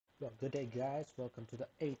Well, good day, guys. Welcome to the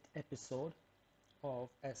 8th episode of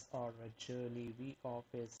SRH Journey. We are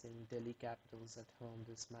facing Delhi Capitals at home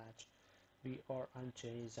this match. We are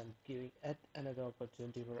unchanged and giving yet another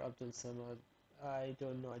opportunity for Abdul Samad. I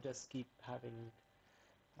don't know, I just keep having,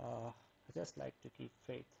 I just like to keep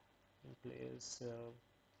faith in players. So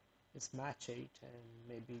it's match 8, and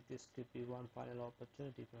maybe this could be one final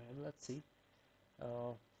opportunity for him. Let's see.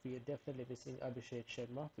 Uh, we are definitely missing Abhishek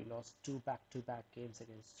Sharma. We lost two back-to-back games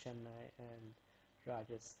against Chennai and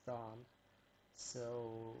Rajasthan.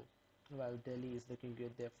 So, well, Delhi is looking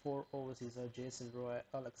good. Their four overseas are Jason Roy,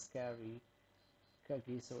 Alex Carey,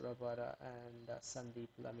 Kagiso Rabada, and Sandeep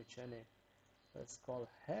Lamichhane. Let's call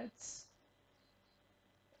heads.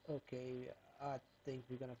 Okay, I think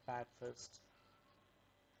we're gonna bat first.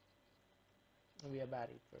 We are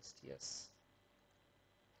batting first, yes.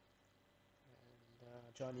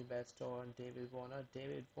 And Johnny Bairstow and David Warner.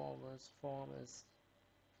 David Warner's form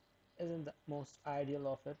isn't the most ideal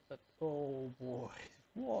of it, but oh boy,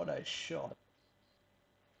 what a shot!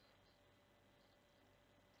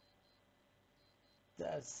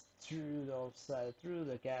 That's through the offside, through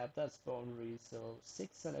the gap. That's boundary. So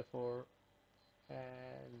 6 and a 4,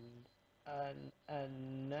 and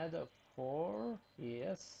another 4.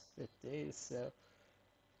 Yes, it is. So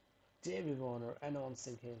David Warner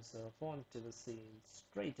announcing himself onto the scene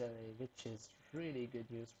straight away, which is really good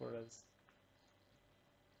news for us.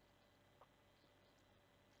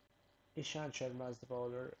 Ishant Sharma is the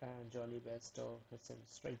bowler, and Johnny Bairstow hits him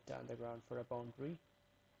straight down the ground for a boundary.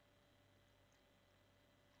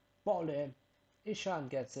 Ball in. Ishan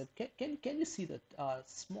gets it. Can you see the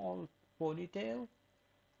small ponytail?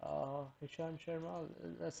 Ishan Sharma.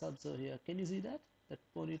 Let's observe here. Can you see that? That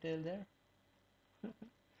ponytail there?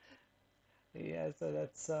 Yeah. So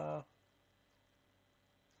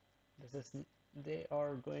this is they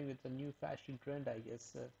are going with the new fashion trend, I guess.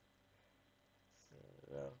 So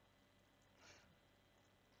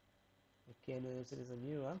Kane Williamson is a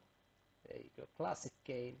new one. There you go. Classic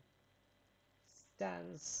Kane.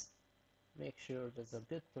 Stands. Make sure there's a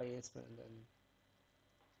good placement and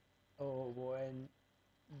oh boy, and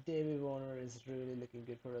David Warner is really looking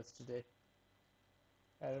good for us today.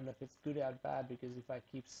 I don't know if it's good or bad because if I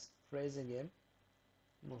keep praising him,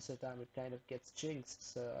 most of the time it kind of gets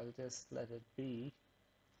jinxed, so I'll just let it be.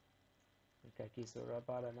 Okay, so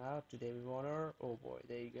Rabada now to David Warner. Oh boy,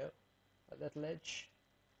 there you go. At that ledge.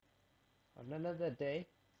 On another day,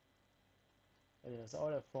 when it was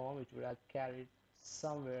out of form, it would have carried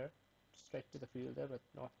somewhere straight to the fielder, but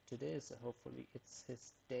not today, so hopefully it's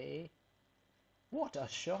his day. What a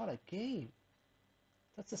shot again!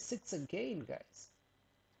 That's a 6 again, guys.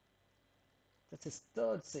 That's his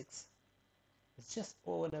third 6. It's just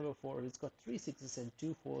over number 4. He's got 3 sixes and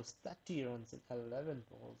 2 fours, 30 runs in 11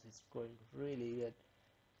 balls. He's going really good.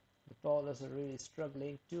 The bowlers are really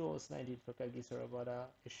struggling. 2 overs 19 for Kagiso Rabada,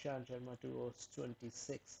 Ishant Sharma 2 overs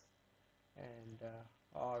 26. And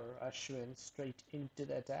our Ashwin straight into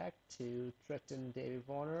the attack to threaten David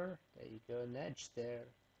Warner. There you go, an edge there.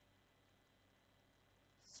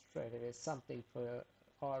 Straight away, something for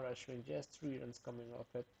our Ashwin. Just 3 runs coming off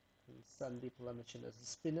it. And Sandeep Lamichhane. The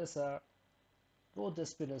spinners are both the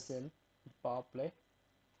spinners in the power play.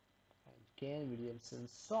 And Kane Williamson,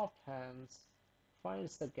 soft hands,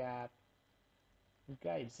 finds the gap,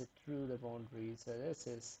 guides it through the boundary. So this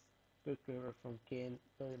is good cover from Kane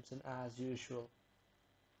Williamson as usual.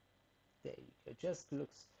 There you go. Just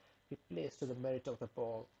looks, he plays to the merit of the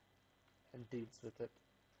ball and deals with it.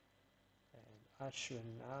 And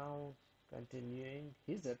Ashwin now continuing.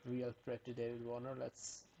 He's a real threat to David Warner.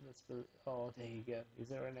 Let's build. Oh, there you go. Is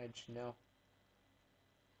there an edge? No.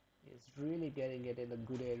 He's really getting it in the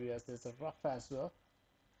good areas. There's a rough as well.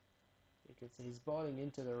 You can see he's bowling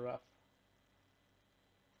into the rough.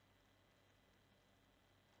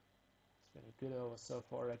 It's been a good over so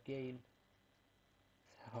far again.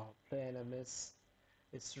 Oh, playing a miss.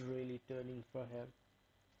 It's really turning for him.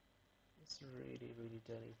 It's really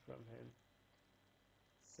turning from him.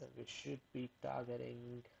 So we should be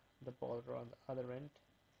targeting the bowler on the other end.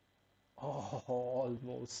 Oh,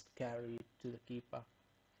 almost carried to the keeper.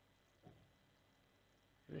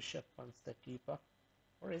 Rishabh Pant's the keeper.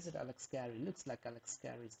 Or is it Alex Carey? Looks like Alex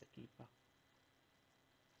Carey is the keeper.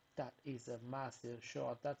 That is a massive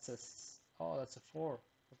shot. That's a 4.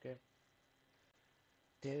 Okay.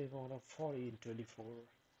 David Warner 40 in 24.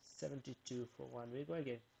 72 for 1. We're going to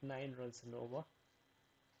get 9 runs and over.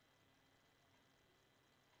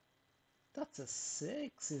 That's a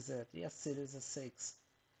 6, is it? Yes, it is a 6.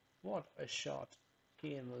 What a shot.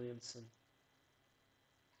 Kane Williamson.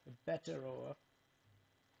 A better over.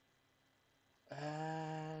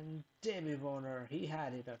 And Davey Warner, he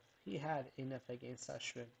had enough. He had enough against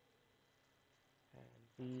Ashwin. And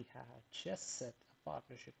we have just set a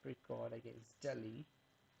partnership record against Delhi.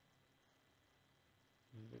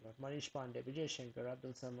 We got Manish Pandey, Vijay Shankar,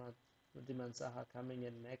 Abdul Samad, Udiman Saha coming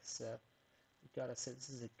in next. We gotta say this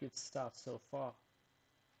is a good start so far.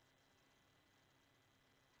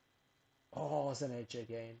 Oh, it's an edge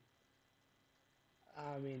again.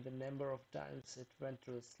 I mean, the number of times it went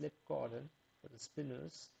through a slip cordon for the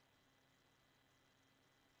spinners.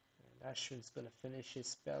 And Ashwin's gonna finish his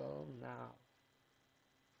spell now.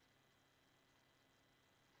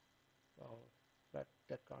 Oh, but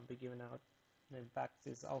that can't be given out. The impact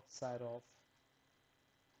is outside of.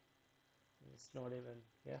 It's not even,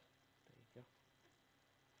 yeah, there you go.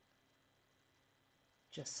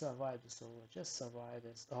 Just survive this over, just survive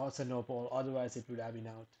this. Oh, it's a no ball, otherwise it would have been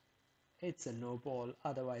out. It's a no ball,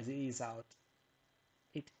 otherwise it is out.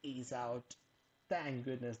 It is out. Thank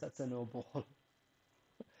goodness that's a no ball.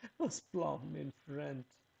 Was plumb in front.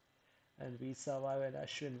 And we survive and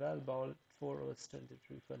Ashwin well bowled 4 overs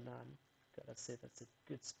 23 for none. Gotta say that's a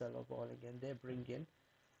good spell of bowling and they bring in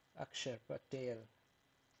Akshar Patel.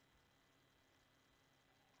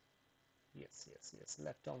 Yes,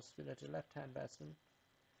 left arm spinner to left hand batsman.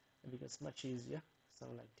 It becomes much easier.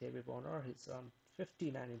 Sound like David Warner, he's on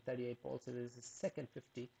 59 in 38 balls, it is his second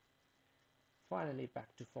 50. Finally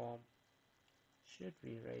back to form. Should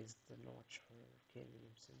we raise the notch for Kane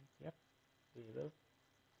Williamson? Yep, we will.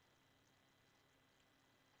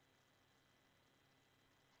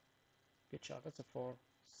 Good shot, that's a 4.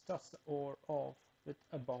 Starts the over off with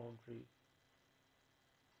a boundary.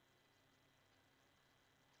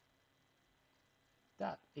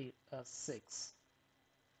 That is a 6.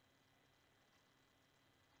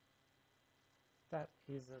 That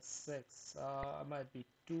is a 6. I might be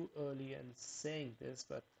too early in saying this,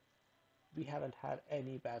 but we haven't had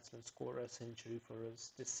any batsman score a century for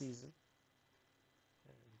us this season.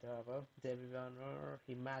 And well, David Warner,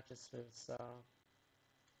 he matches his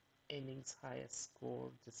innings highest score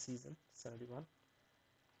this season, 71.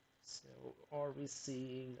 So are we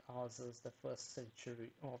seeing ours as the first century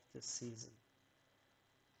of this season?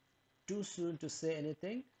 Too soon to say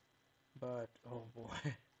anything, but oh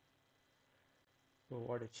boy. Oh,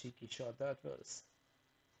 what a cheeky shot that was.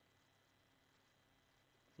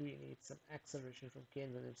 We need some acceleration from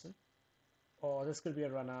Kane Williamson. Oh, this could be a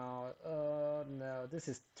run out. No, this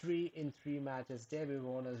is 3 in 3 matches. David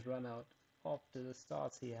Warner's run out after the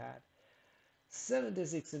starts he had.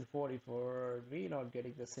 76 in 44. We're not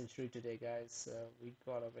getting the century today, guys. We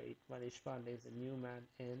gotta wait. Manish Pandey is a new man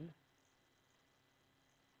in.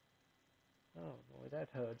 Oh boy, that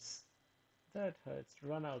hurts. That hurts.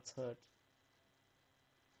 Runouts hurt.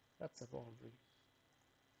 That's a boundary.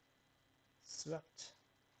 Swept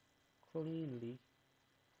cleanly.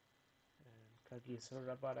 And Kagiso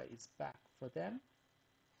Rabada is back for them.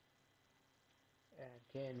 And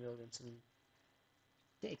Kane Williamson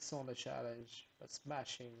takes on the challenge by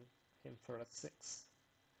smashing him for a 6.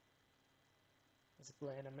 Is a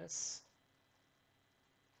play and a miss?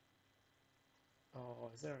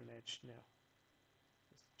 Oh, is there an edge? No.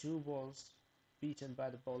 There's 2 balls beaten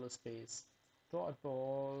by the bowler's pace. Third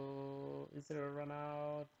ball, is there a run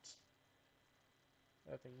out?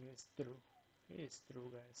 I think he's through. He is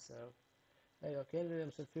through, guys. So there you go. Kane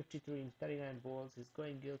Williamson 53 in 39 balls. He's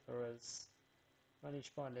going gill for us.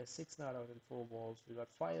 Manish Pandey 6 not out in 4 balls. We got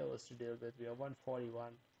 5 overs to deal with. We are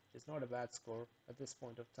 141. It's not a bad score at this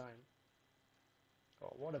point of time.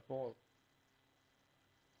 Oh, what a ball.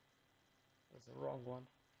 That's the wrong one.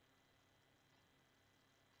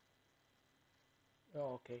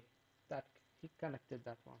 Oh, okay. That he connected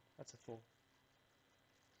that one. That's a 4.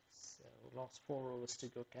 So lost 4 overs to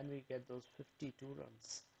go. Can we get those 52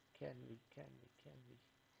 runs? Can we?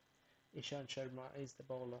 Ishant Sharma is the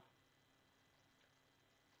bowler.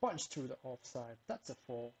 Punch through the offside. That's a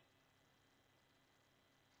 4.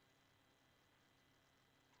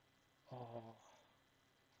 Oh.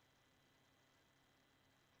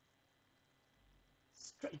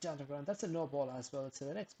 Straight down the ground. That's a no ball as well. So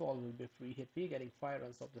the next ball will be a free hit. We're getting 5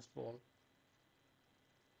 runs off this ball.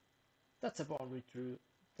 That's a boundary through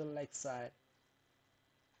the leg side.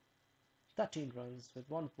 13 runs with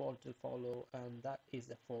 1 ball to follow, and that is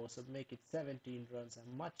a 4. So make it 17 runs,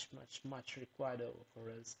 and much required over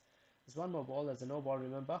for us. There's 1 more ball. There's a no ball,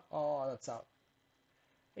 remember? Oh, that's out.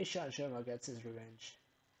 Ishant Sharma gets his revenge.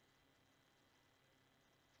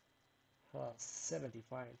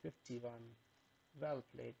 75 and 51. Well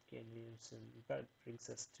played, Kane Williamson. That brings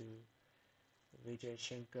us to Vijay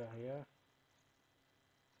Shankar here.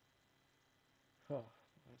 Oh,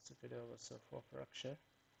 that's a good over so far for Akshar.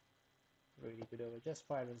 Really good over. Just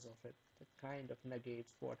 5 runs off it. That kind of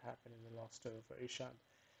negates what happened in the last over for Ishan.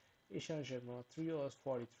 Ishan Sharma, 3 overs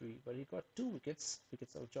 43, but he got 2 wickets.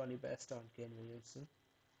 Wickets of Johnny Best on Kane Williamson.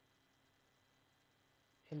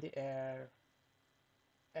 In the air,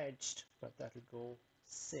 edged, but that'll go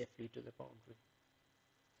safely to the boundary.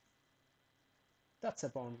 That's a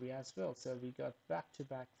boundary as well, so we got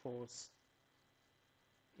back-to-back fours.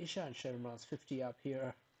 Ishan Sharma's 50 up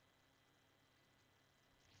here.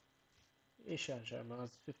 Ishan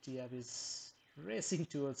Sharma's 50 up is racing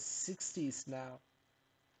towards 60s now.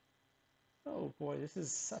 Oh boy, this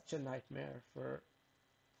is such a nightmare for...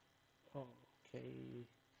 Okay.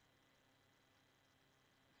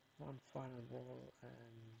 One final ball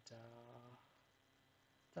and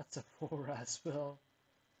that's a 4 as well.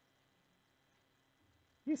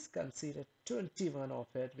 He's conceded 21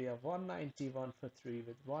 off it. We have 191 for 3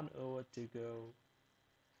 with 1 over to go.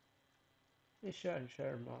 Ishan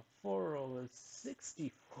Sharma 4 overs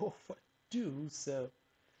 64 for 2, so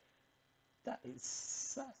that is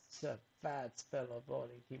such a bad spell of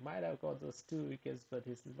bowling. He might have got those 2 wickets, but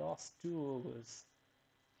his last 2 overs,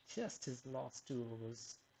 just his last 2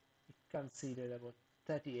 overs, he conceded about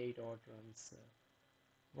 38 odd runs. So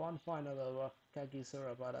one final over, Kagiso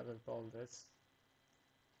Rabada will bowl this.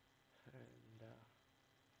 And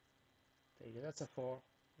there you go, that's a 4.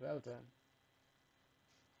 Well done.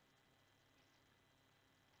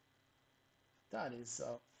 That is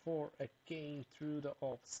a 4 again through the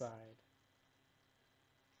offside.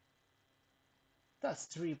 That's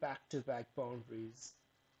 3 back-to-back boundaries.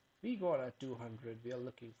 We got a 200 we are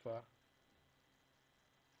looking for.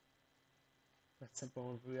 That's a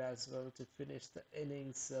boundary as well to finish the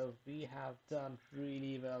innings, so we have done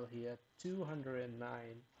really well here.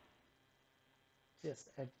 209. Just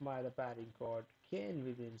admire the batting cord. Kane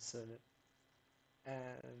Williamson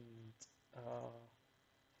and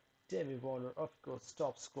Davy Warner, of course,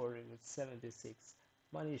 top scoring with 76.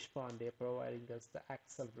 Manish Pandey providing us the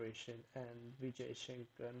acceleration, and Vijay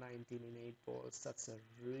Shankar 19 in 8 balls. That's a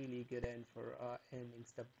really good end for our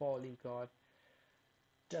innings. The bowling card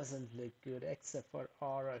doesn't look good except for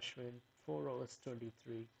R. Ashwin, 4 overs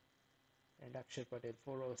 23, and Akshay Patel,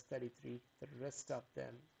 4 overs 33. The rest of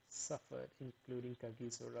them suffered, including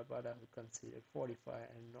Kagiso Rabada, who conceded 45,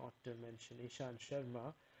 and not to mention Ishan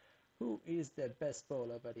Sharma, who is their best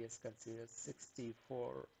bowler, but he has conceded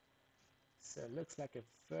 64. So it looks like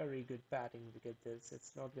a very good batting. Look at this.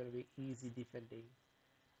 It's not going to be easy defending.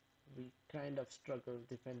 We kind of struggled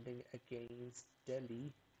defending against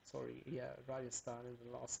Rajasthan in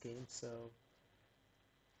the last game. So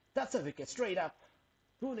that's a wicket straight up.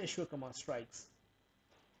 Bhuvneshwar Kumar strikes.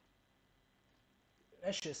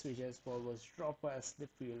 Ashes Vijay's ball was dropped by a slip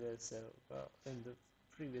fielder in the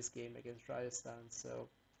previous game against Rajasthan. So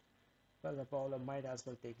well, the bowler might as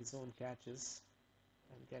well take his own catches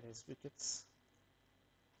and get his wickets.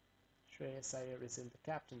 Shreyas Iyer is in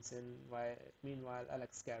the captain's in, meanwhile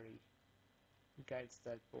Alex Carey guides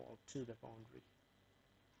that ball to the boundary.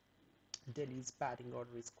 Delhi's batting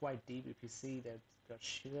order is quite deep. If you see that, got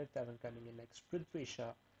Shikhar Dhawan coming in next, Prithvi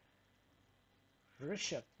Shaw,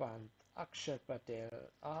 Rishabh Pant, Akshar Patel,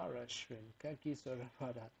 R. Ashwin, Kagiso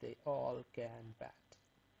Rabada, they all can bat.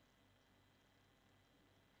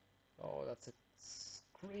 Oh, that's a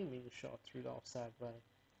screaming shot through the offside by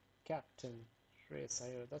captain Shreyas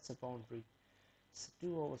Iyer. That's a boundary. So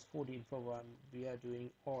 2 overs 14 for 1. We are doing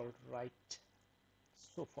all right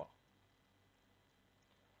so far.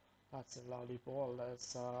 That's a lovely ball.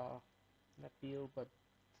 That's an appeal, but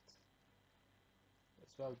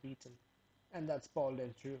it's well beaten. And that's balled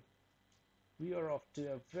and through. We are off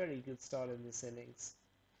to a very good start in this innings.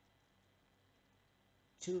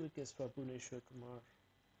 2 wickets for Bhuvneshwar Kumar.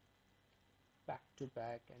 Back to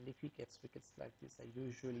back, and if he gets wickets like this, I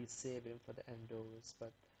usually save him for the end overs,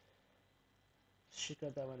 but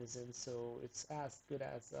Shikhar Dhawan is in, so it's as good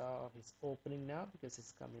as his opening now, because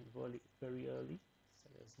he's come in very early, so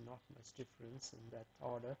there's not much difference in that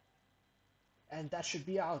order. And that should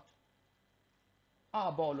be out.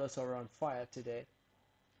 Our bowlers are on fire today.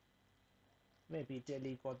 Maybe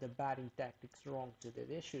Delhi got the batting tactics wrong today.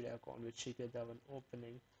 They should have gone with Shikhar Dhawan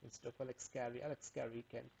opening instead of Alex Carey. Alex Carey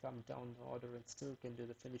can come down the order and still can do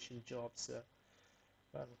the finishing jobs.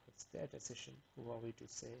 Well, it's their decision. Who are we to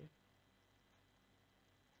say?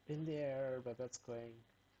 In the air, but that's going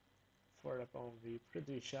for a boundary.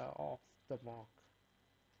 Prithvi Shaw off the mark.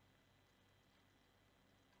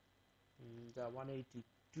 And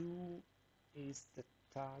 182 is the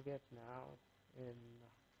target now in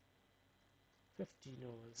 15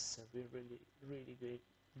 overs, so we're really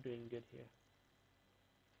doing good here.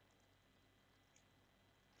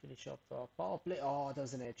 Finish off the power play. Oh,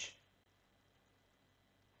 there's an edge.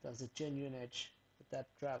 There's a genuine edge with that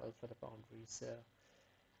travel for the boundary. So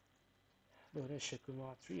Bhuvaneswar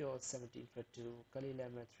Kumar 3 overs 17 for 2, Khalil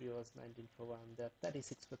Ahmed 3 overs 19 for 1. They're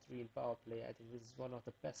 36 for 3 in power play. I think this is one of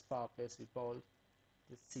the best power plays we bowled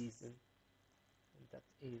this season, and that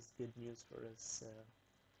is good news for us.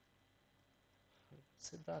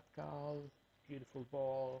 Siddharth Kaul, beautiful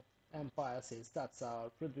ball. Umpire says that's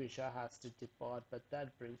out. Prithvi Shah has to depart, but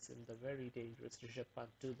that brings in the very dangerous Rishabh Pant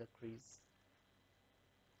to the crease.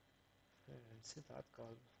 And Siddharth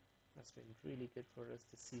Kaul has been really good for us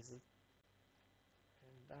this season.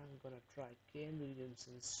 And I'm gonna try Kane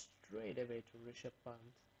Williamson straight away to Rishabh Pant.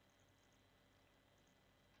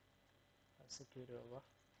 That's a good over.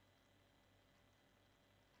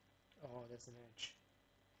 Oh, there's an edge.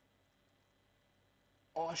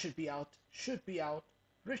 Oh, should be out. Should be out.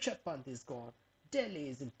 Rishabh Pant is gone. Delhi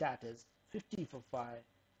is in tatters. 50 for 5.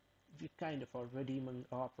 We kind of are redeeming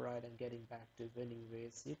our pride and getting back to winning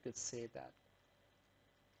ways. You could say that.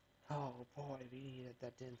 Oh boy, we needed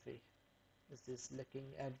that, didn't we? Is this looking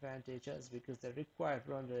advantageous? Because the required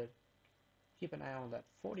run rate, keep an eye on that,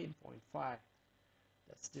 14.5.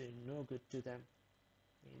 That's doing no good to them.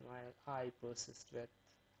 Meanwhile, I persist with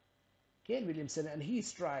Kane Williamson, and he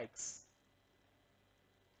strikes.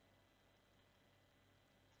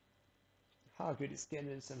 How good is Kane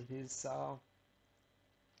Williamson? He's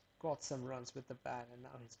got some runs with the bat, and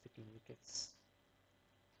now he's picking wickets.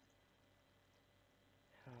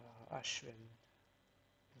 Ashwin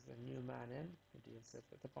is a new man in. He deals it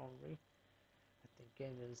with the boundary. I think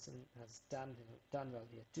Kane Wilson has done well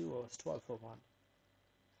here. 2 overs, 12 for 1.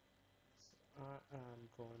 So I am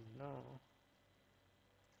going now.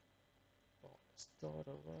 Ball is third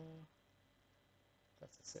over.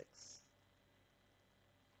 That's a 6.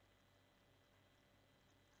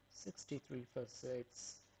 63 for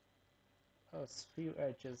 6. A few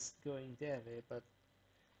edges going their way, but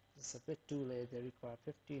it's a bit too late. They require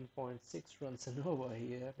 15.6 runs an over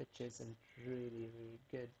here, which isn't really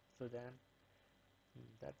good for them.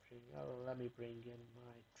 Let me bring in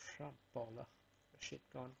my trump bowler. Rashid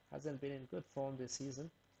Khan hasn't been in good form this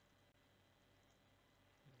season.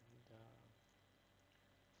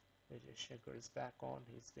 And Vijay Shankar is back on.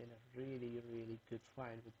 He's been a really good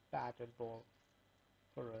find with bat and ball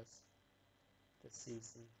for us this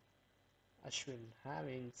season. Ashwin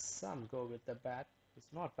having some go with the bat. He's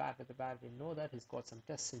not bad with the bat. We know that he's got some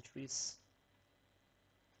test centuries.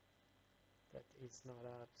 That is not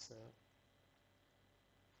out, so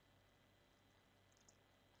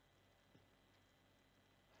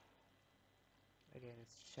again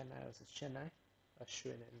it's Chennai versus Chennai.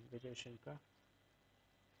 Ashwin and Vijay Shankar.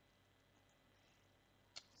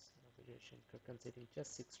 So Vijay Shankar conceding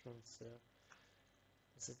just 6 runs.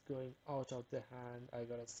 This is going out of the hand. I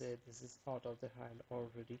gotta say, this is out of the hand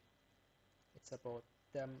already. It's about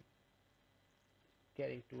them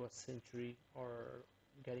getting to a century or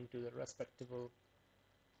getting to the respectable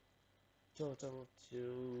total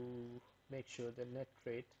to make sure the net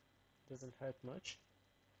rate doesn't hurt much.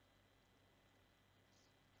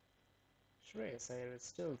 Shreyas Iyer is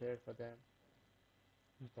still there for them,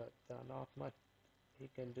 but not much he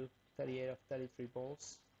can do. 38 of 33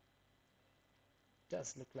 balls.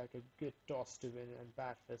 Does look like a good toss to win and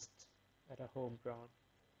bat first at a home ground.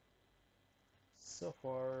 So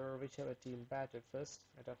for whichever team batted first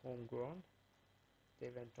at a home ground, they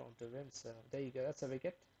went on to win. So there you go, that's a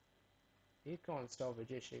wicket. He can't stop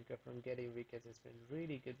Vijay Shankar from getting wickets. He's been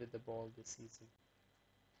really good with the ball this season.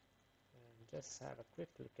 And just have a quick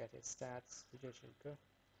look at his stats. Vijay Shankar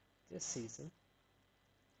this season.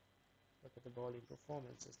 Look at the bowling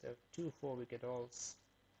performances. There are 2 4-wicket hauls.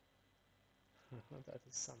 That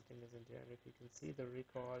is something, isn't it? And if you can see the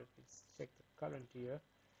record, if you check the current year,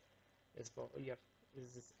 is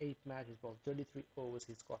this 8 matches, ball 33 overs.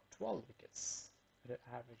 He's got 12 wickets at an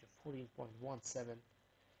average of 14.17.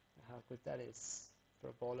 How good that is for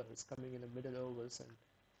a bowler who's coming in the middle overs and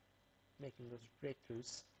making those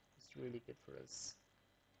breakthroughs. It's really good for us.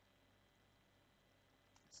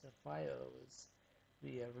 So 5 overs.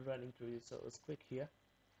 We are running through these overs quick here.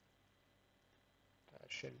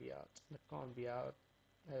 Shouldn't be out. It can't be out.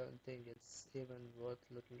 I don't think it's even worth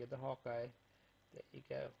looking at the Hawkeye. There you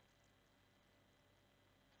go.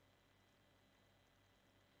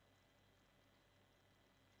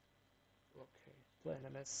 Okay, play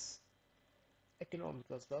NMS.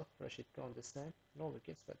 Economical as well. Rashid Khan this time. No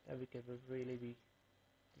wickets, but a wicket would really be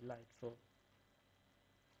delightful.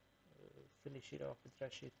 Finish it off with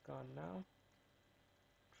Rashid Khan now.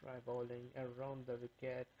 Try bowling around the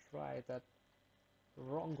wicket. Try that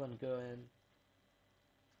wrong one going.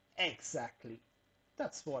 Exactly.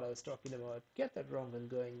 That's what I was talking about. Get that wrong one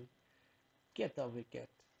going. Get the wicket.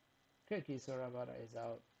 Kirki Soravara is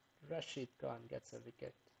out. Rashid Khan gets a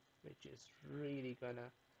wicket, which is really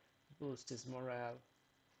gonna boost his morale.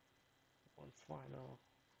 One final.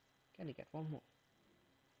 Can he get one more?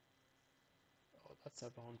 Oh, that's a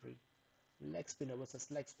boundary. Leg spinner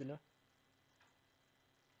versus leg spinner.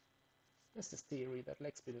 There's this theory that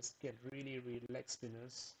leg spinners get really leg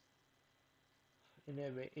spinners. In a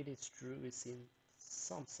way, it is true. We've seen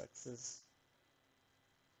some success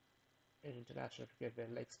in international cricket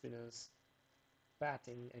where leg spinners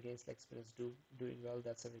batting against leg spinners doing well.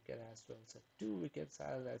 That's a wicket as well. So 2 wickets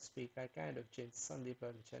as I speak. I kind of jinxed Sandeep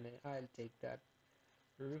and Chennai. I'll take that.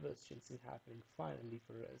 Reverse jinxing happening finally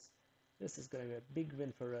for us. This is going to be a big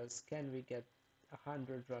win for us. Can we get a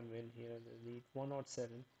 100-run win here? They need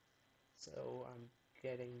 107. So I'm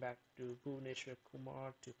getting back to Bhuvneshwar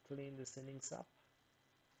Kumar to clean this innings up.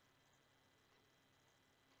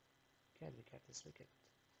 Can we get this wicket?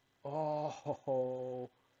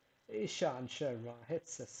 Oh, Ishant Sharma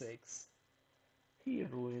hits a 6. He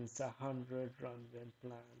ruins a 100-run win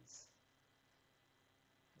plans.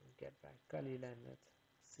 We'll get back Khalil Ahmed.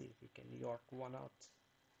 See if he can York one out.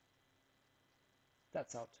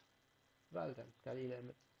 That's out. Well done, Khalil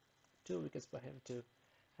Ahmed. 2 wickets for him too.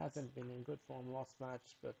 Hasn't been in good form last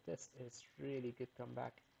match, but this is really good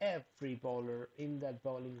comeback. Every bowler in that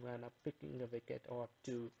bowling lineup picking a wicket or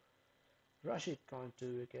two. Rashid Khan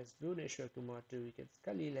 2 wickets, Bhuvneshwar Kumar 2 wickets,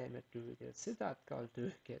 Khalil Ahmed 2 wickets, Siddharth Kaul 2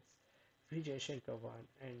 wickets, Vijay Shankar 1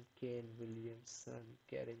 and Kane Williamson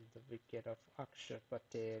getting the wicket of Akshar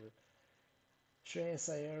Patel. Shreyas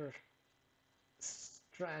Iyer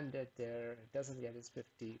stranded there, doesn't get his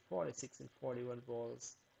 50, 46 in 41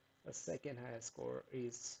 balls. The second highest score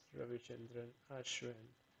is Ravichandran Ashwin.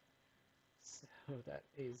 So that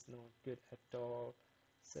is not good at all.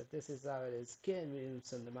 So this is how it is. Kane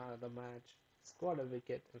Williamson, the man of the match, scored a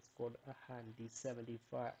wicket and scored a handy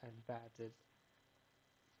 75 and batted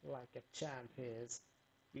like a champ is.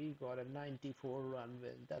 We got a 94-run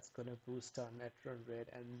win. That's gonna boost our net run rate,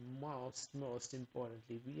 and most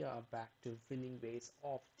importantly, we are back to winning ways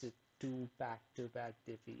after 2 back-to-back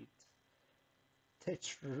defeats.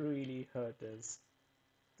 That really hurt us.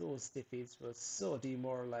 Those defeats were so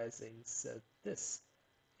demoralizing. So this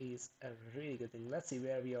is a really good thing. Let's see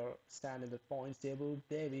where we are stand in the points table.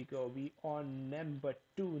 There we go. We are number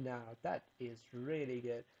 2 now. That is really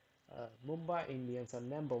good. Mumbai Indians are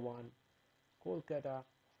number 1. Kolkata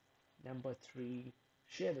number 3.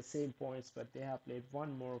 Share the same points, but they have played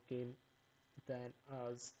one more game than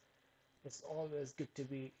us. It's always good to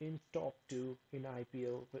be in top 2 in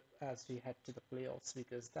IPL as we head to the playoffs,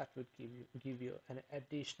 because that would give you an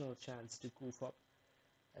additional chance to goof up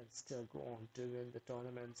and still go on to win the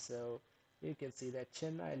tournament. So you can see that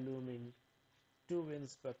Chennai looming 2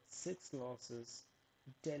 wins but 6 losses.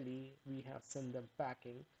 Delhi, we have sent them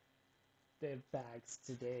packing their bags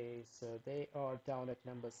today, so they are down at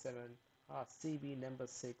number 7. CB number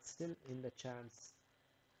 6 still in the chance.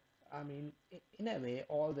 I mean, in a way,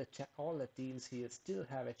 all the teams here still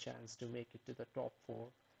have a chance to make it to the top 4.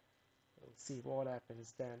 We'll see what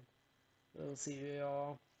happens then. We'll see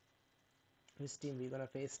which team we're gonna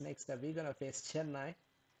face next up. We're gonna face Chennai.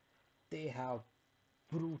 They have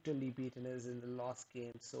brutally beaten us in the last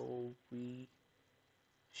game, so we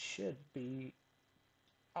should be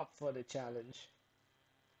up for the challenge.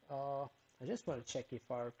 I just want to check if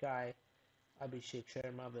our guy Abhishek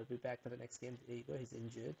Sharma will be back for the next game. There you go, he's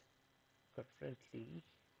injured. Currently,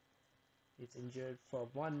 he's injured for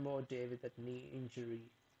one more day with that knee injury.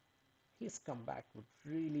 His comeback would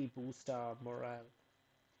really boost our morale,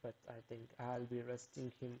 but I think I'll be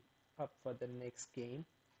resting him up for the next game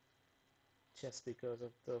just because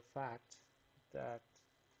of the fact that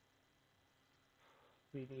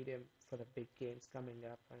we need him for the big games coming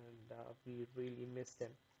up, and we really missed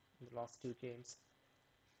him in the last 2 games.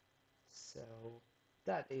 So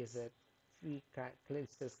that is it. We can clinch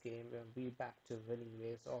this game and be back to winning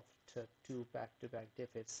ways after 2 back-to-back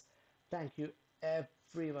defeats. Thank you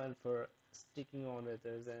everyone for sticking on with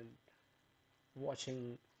us and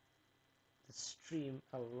watching the stream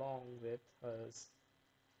along with us.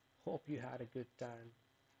 Hope you had a good time,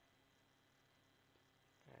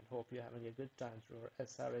 and hope you're having a good time through our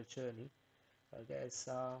SRH journey. Guys,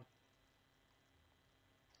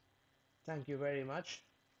 thank you very much,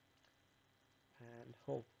 and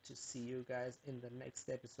hope to see you guys in the next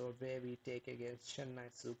episode where we take against Chennai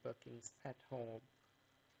Super Kings at home.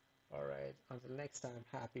 Alright, until next time,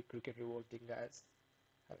 happy cricket revolting, guys.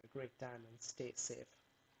 Have a great time and stay safe.